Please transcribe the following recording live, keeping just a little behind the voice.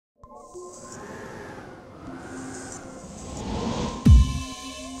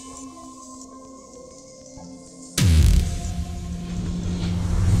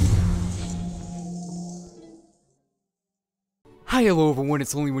Hi, hello everyone,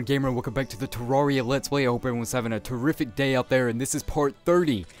 it's Only One Gamer and welcome back to the Terraria Let's Play. I hope everyone's having a terrific day out there, and this is part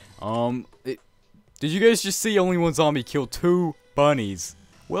 30. Did you guys just see Only One Zombie kill 2 bunnies?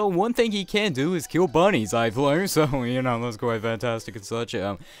 Well, one thing he can do is kill bunnies, I've learned, so, you know, that's quite fantastic and such.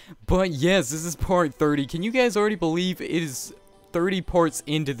 But yes, this is part 30. Can you guys already believe it is 30 parts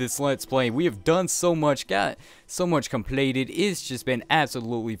into this Let's Play? We have done so much, got so much completed. It's just been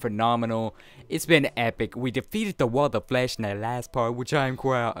absolutely phenomenal. It's been epic. We defeated the Wall of Flesh in the last part, which I'm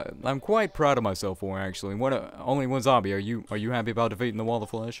quite proud of myself for, actually. Only One Zombie, are you happy about defeating the Wall of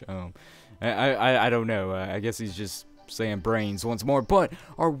Flesh? I don't know. I guess he's just saying brains once more. But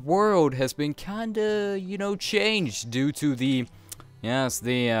our world has been kinda, you know, changed due to the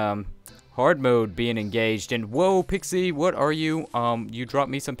hard mode being engaged. And whoa, Pixie, what are you? You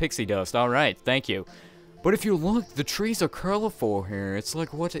dropped me some pixie dust. Alright, thank you. But if you look, the trees are colorful here. It's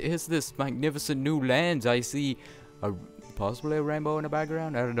like, what is this magnificent new land? I see possibly a rainbow in the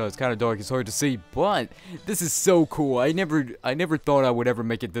background. I don't know, it's kind of dark, it's hard to see, but this is so cool. I never thought I would ever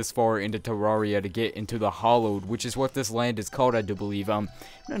make it this far into Terraria to get into the Hollowed, which is what this land is called, I do believe. I'm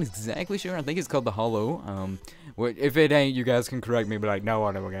not exactly sure. I think it's called the Hollow. If it ain't, you guys can correct me, but like, no,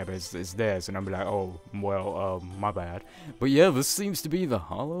 I don't know, it's this, and I'm like, oh, well, my bad. But yeah, this seems to be the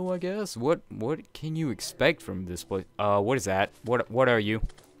Hollow, I guess. What can you expect from this place? What is that? What are you?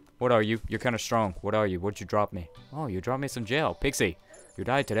 What are you? You're kind of strong. What are you? What'd you drop me? Oh, you dropped me some gel. Pixie, you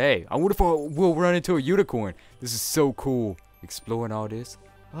died today. I wonder if we'll run into a unicorn. This is so cool. Exploring all this.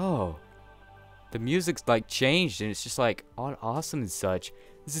 Oh, the music's like changed and it's just like all awesome and such.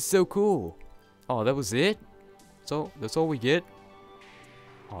 This is so cool. Oh, that was it? So that's all we get?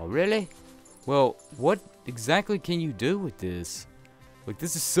 Oh, really? Well, what exactly can you do with this? Like,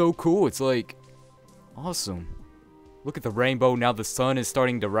 this is so cool. It's like awesome. Look at the rainbow, now the sun is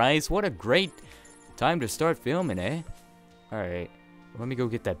starting to rise. What a great time to start filming, eh? Alright, let me go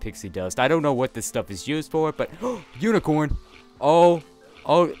get that pixie dust. I don't know what this stuff is used for, but unicorn! Oh,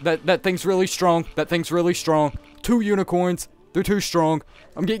 that thing's really strong. That thing's really strong. 2 unicorns. They're too strong.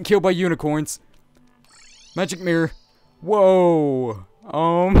 I'm getting killed by unicorns. Magic mirror. Whoa.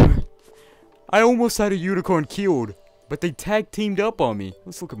 I almost had a unicorn killed, but they tag teamed up on me.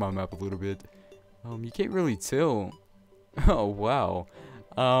 Let's look at my map a little bit. You can't really tell. Oh, wow.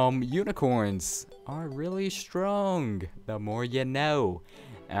 Unicorns are really strong. The more you know.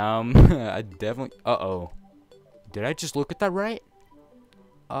 I definitely... Uh-oh. Did I just look at that right?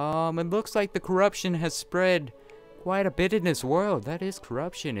 It looks like the corruption has spread quite a bit in this world. That is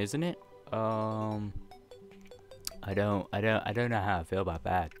corruption, isn't it? I don't know how I feel about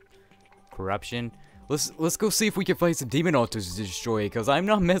that. Corruption. Let's go see if we can find some demon altars to destroy, because I'm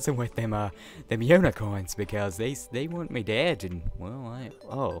not messing with them unicorns, because they want me dead, and well,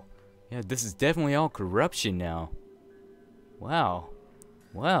 oh yeah, this is definitely all corruption now. Wow,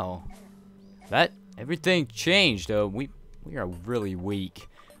 well, that everything changed. We are really weak.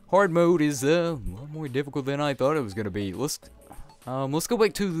 Hard mode is a lot more difficult than I thought it was gonna be. Let's go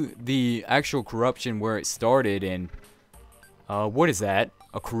back to the actual corruption where it started, and what is that?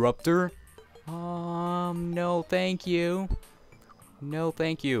 A corruptor? No thank you. No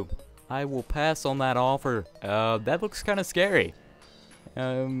thank you. I will pass on that offer. That looks kind of scary.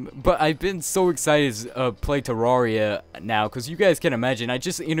 But I've been so excited to play Terraria now, because you guys can imagine, I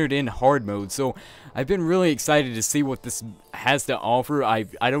just entered in hard mode, so I've been really excited to see what this has to offer. I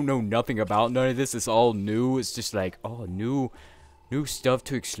don't know nothing about none of this. It's all new. It's just like, oh, new stuff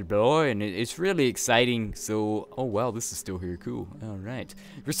to explore, and it's really exciting. So, oh wow, this is still here. Cool. Alright.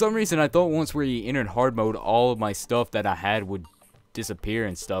 For some reason, I thought once we entered hard mode, all of my stuff that I had would disappear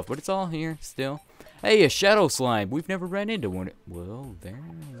and stuff, but it's all here still. Hey, a shadow slime. We've never ran into one. Well, there.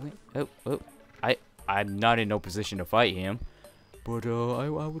 Oh. I'm not in no position to fight him, but I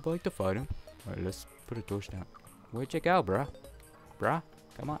would like to fight him. Alright, let's put a torch down. Where'd you go, bruh? Bruh,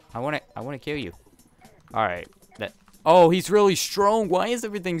 come on. I wanna kill you. Alright. Oh, he's really strong. Why is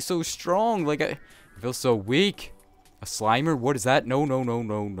everything so strong? Like, I feel so weak. A slimer? What is that? No.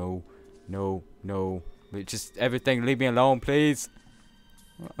 Just everything, leave me alone, please.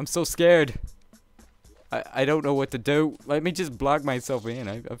 I'm so scared. I don't know what to do. Let me just block myself in.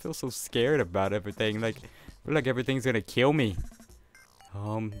 I feel so scared about everything. Like, I feel like everything's gonna kill me.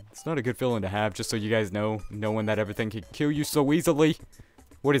 It's not a good feeling to have, just so you guys know. Knowing that everything can kill you so easily.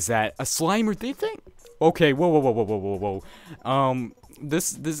 What is that? A slimer? Do you think? Okay, whoa.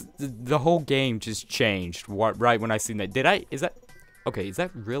 The whole game just changed right when I seen that. Okay, is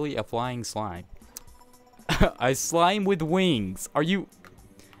that really a flying slime? A slime with wings. Are you...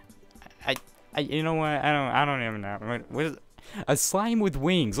 you know what? I don't even know. What is it? A slime with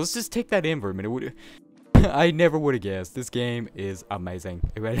wings. Let's just take that in for a minute. I never would have guessed. This game is amazing.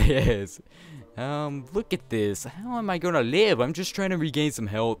 It really is. Look at this. How am I gonna live? I'm just trying to regain some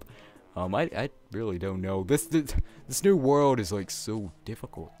health. I really don't know. This new world is like so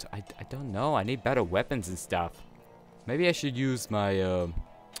difficult. I don't know. I need better weapons and stuff. Maybe I should use my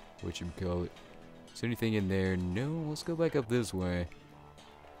whatchamacallit. Is there anything in there? No. Let's go back up this way.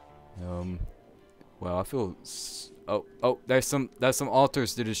 Well, I feel. Oh, there's some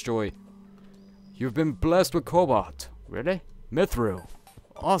altars to destroy. You've been blessed with cobalt. Really? Mithril.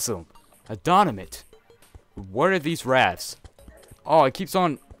 Awesome. A dynamite. What are these rafts? Oh, it keeps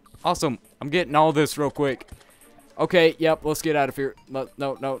on. Awesome. I'm getting all this real quick. Okay, yep, let's get out of here. No.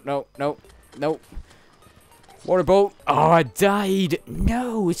 Water boat. Oh, I died.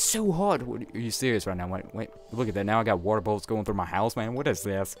 No, it's so hard. Are you serious right now? Wait. Look at that. Now I got water boats going through my house, man. What is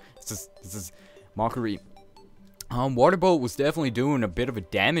this? This is mockery. Water boat was definitely doing a bit of a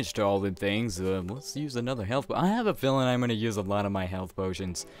damage to all them things. Let's use another health. But I have a feeling I'm gonna use a lot of my health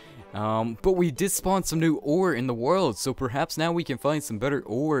potions. But we did spawn some new ore in the world, so perhaps now we can find some better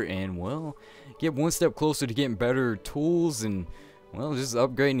ore and, well, get one step closer to getting better tools and, well, just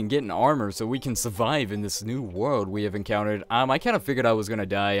upgrading and getting armor so we can survive in this new world we have encountered. I kind of figured I was gonna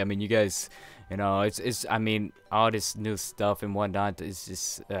die. I mean, you guys, you know, I mean, all this new stuff and whatnot is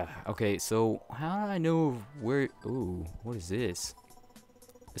just, okay, so how do I know where, ooh, what is this?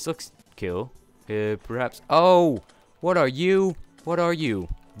 This looks cool. Perhaps, oh, what are you? What are you?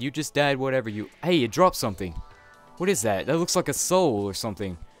 You just died, whatever you, hey, it dropped something. What is that? That looks like a soul or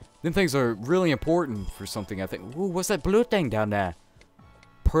something. Them things are really important for something, I think. Ooh, what's that blue thing down there?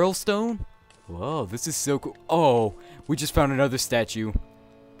 Pearl stone? Whoa, this is so cool. Oh, we just found another statue.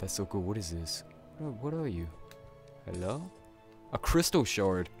 That's so cool. What is this? What are you? Hello? A crystal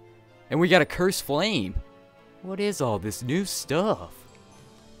shard. And we got a cursed flame. What is all this new stuff?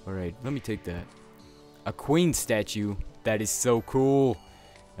 Alright, let me take that. A queen statue. That is so cool.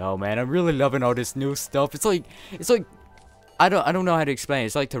 Oh man, I'm really loving all this new stuff. It's like I don't know how to explain it.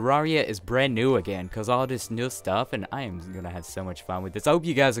 It's like Terraria is brand new again, cause all this new stuff, and I am gonna have so much fun with this. I hope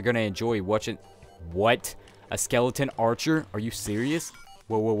you guys are gonna enjoy watching. What? A skeleton archer? Are you serious?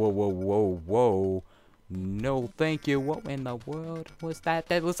 Whoa. No, thank you. What in the world was that?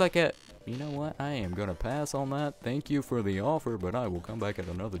 That looks like a. You know what? I am gonna pass on that. Thank you for the offer, but I will come back at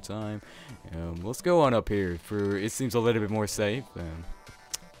another time. Let's go on up here. For it seems a little bit more safe.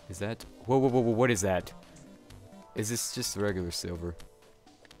 Is that? Whoa. What is that? Is this just regular silver?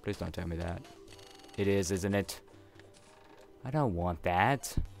 Please don't tell me that. It is, isn't it? I don't want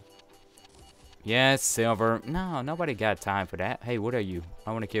that. Yes, silver. No, nobody got time for that. Hey, what are you?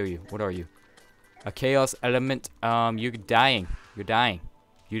 I want to kill you. What are you? A chaos element. You're dying. You're dying.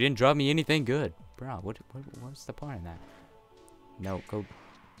 You didn't drop me anything good. Bro, what's the point in that? No, go.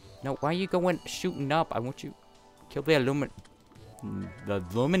 No, why are you going shooting up? I want you. Kill the illuminate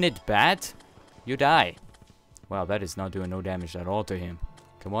bat? You die. Wow, that is not doing no damage at all to him.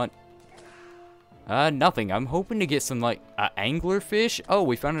 Come on. Nothing. I'm hoping to get some, like, anglerfish. Oh,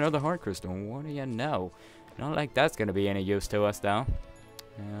 we found another heart crystal. What do you know? Not like that's gonna be any use to us, though.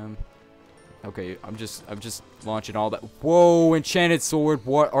 Okay, I'm just launching all that. Whoa, enchanted sword.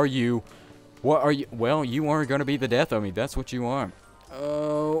 What are you? What are you? Well, you are gonna be the death of me. That's what you are.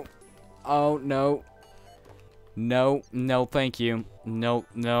 Oh, no. No, thank you.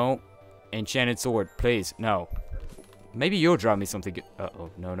 No. Enchanted sword, please. No. Maybe you'll drop me something good. Uh-oh.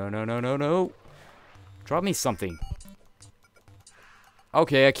 No. Drop me something.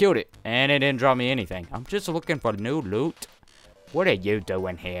 Okay, I killed it. And it didn't drop me anything. I'm just looking for new loot. What are you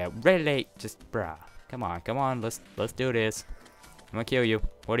doing here? Really? Just, bruh. Come on. Let's do this. I'm gonna kill you.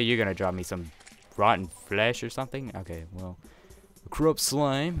 What are you gonna drop me? Some rotten flesh or something? Okay, well. A corrupt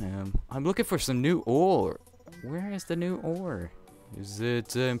slime. I'm looking for some new ore. Where is the new ore? Is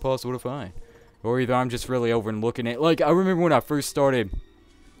it impossible to find? Or either I'm just really overlooking it. Like, I remember when I first started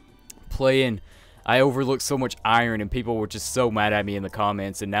playing, I overlooked so much iron and people were just so mad at me in the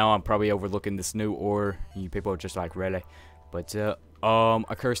comments. And now I'm probably overlooking this new ore. You people are just like, really? But, a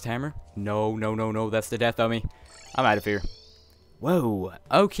cursed hammer? No. That's the death of me. I'm out of here. Whoa.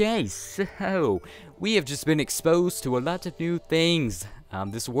 Okay, so we have just been exposed to a lot of new things.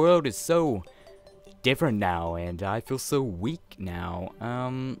 This world is so different now, and I feel so weak now.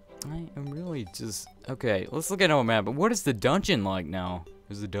 I am really just... Okay, let's look at our map. But what is the dungeon like now?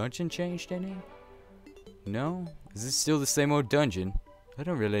 Has the dungeon changed any? No? Is this still the same old dungeon? I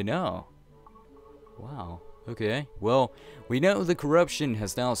don't really know. Wow. Okay. Well, we know the corruption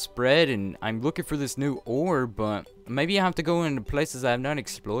has now spread, and I'm looking for this new ore, but maybe I have to go into places I have not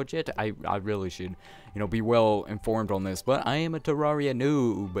explored yet. I really should, you know, be well informed on this. But I am a Terraria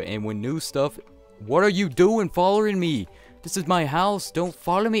noob, and when new stuff What are you doing following me? This is my house. Don't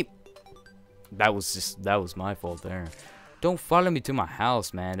follow me. That was my fault there. Don't follow me to my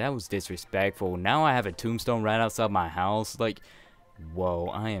house, man. That was disrespectful. Now I have a tombstone right outside my house. Like, whoa,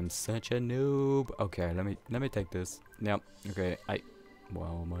 I am such a noob. Okay, let me take this. Yep. Okay,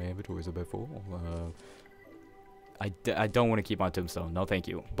 well, my inventory is a bit full. I don't want to keep my tombstone. No, thank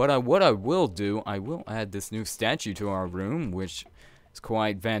you. But what I will do, I will add this new statue to our room, which is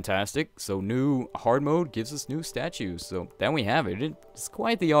quite fantastic. So new hard mode gives us new statues. So then we have it. It's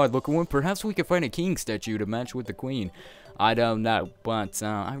quite the odd looking one. Perhaps we can find a king statue to match with the queen. I don't know, but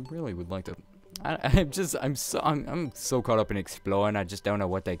I really would like to. I'm so caught up in exploring. I just don't know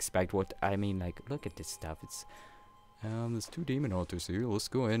what to expect. I mean, like, look at this stuff. It's there's 2 demon altars here. Let's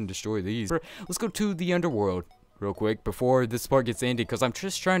go ahead and destroy these. Let's go to the underworld real quick before this part gets ended, because I'm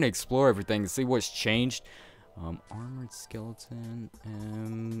just trying to explore everything and see what's changed. Armored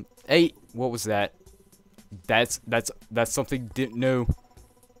skeleton. Hey, what was that? That's something didn't know.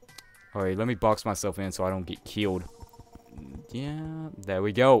 All right, let me box myself in so I don't get killed. Yeah, there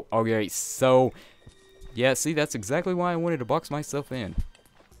we go. Okay, so yeah, see, that's exactly why I wanted to box myself in.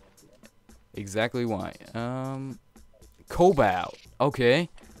 Exactly why. Cobalt. Okay,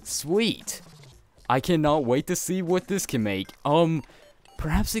 sweet. I cannot wait to see what this can make.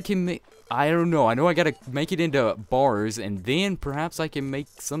 Perhaps it can make. I don't know. I know I gotta make it into bars, and then perhaps I can make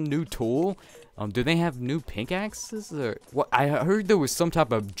some new tool. Do they have new pickaxes? Or what? I heard there was some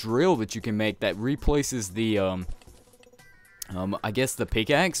type of drill that you can make that replaces the I guess the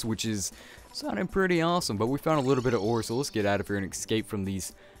pickaxe, which is sounding pretty awesome. But we found a little bit of ore, so let's get out of here and escape from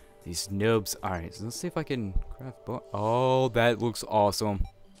these noobs. All right, so let's see if I can craft bar. Oh, that looks awesome.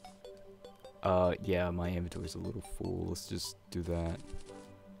 Yeah, my inventory's a little full. Let's just do that.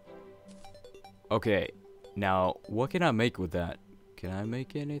 Okay, now what can I make with that? Can I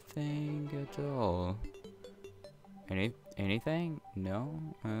make anything at all? Anything? No.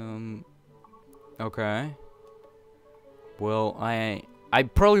 Okay. Well, I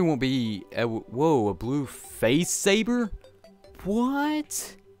probably won't be. Whoa, a blue face saber?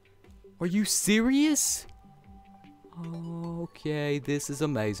 What? Are you serious? Okay, this is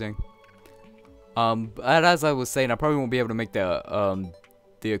amazing. But as I was saying, I probably won't be able to make the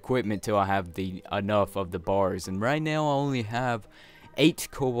equipment till I have enough of the bars, and right now I only have 8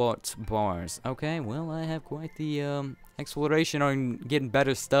 cobalt bars. Okay, well, I have quite the exploration on getting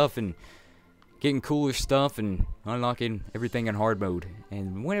better stuff and getting cooler stuff and unlocking everything in hard mode.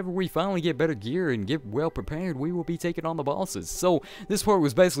 And whenever we finally get better gear and get well prepared, we will be taking on the bosses. So this part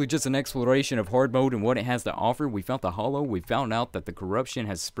was basically just an exploration of hard mode and what it has to offer. We found the hollow, we found out that the corruption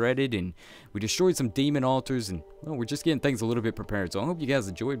has spreaded, and we destroyed some demon altars, and well, we're just getting things a little bit prepared. So I hope you guys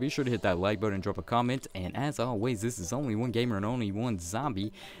enjoyed. Be sure to hit that like button and drop a comment. And as always, this is only one gamer and only one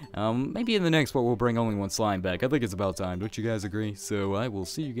zombie. Maybe in the next part we'll bring only one slime back. I think it's about time. Don't you guys agree? So I will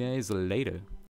see you guys later.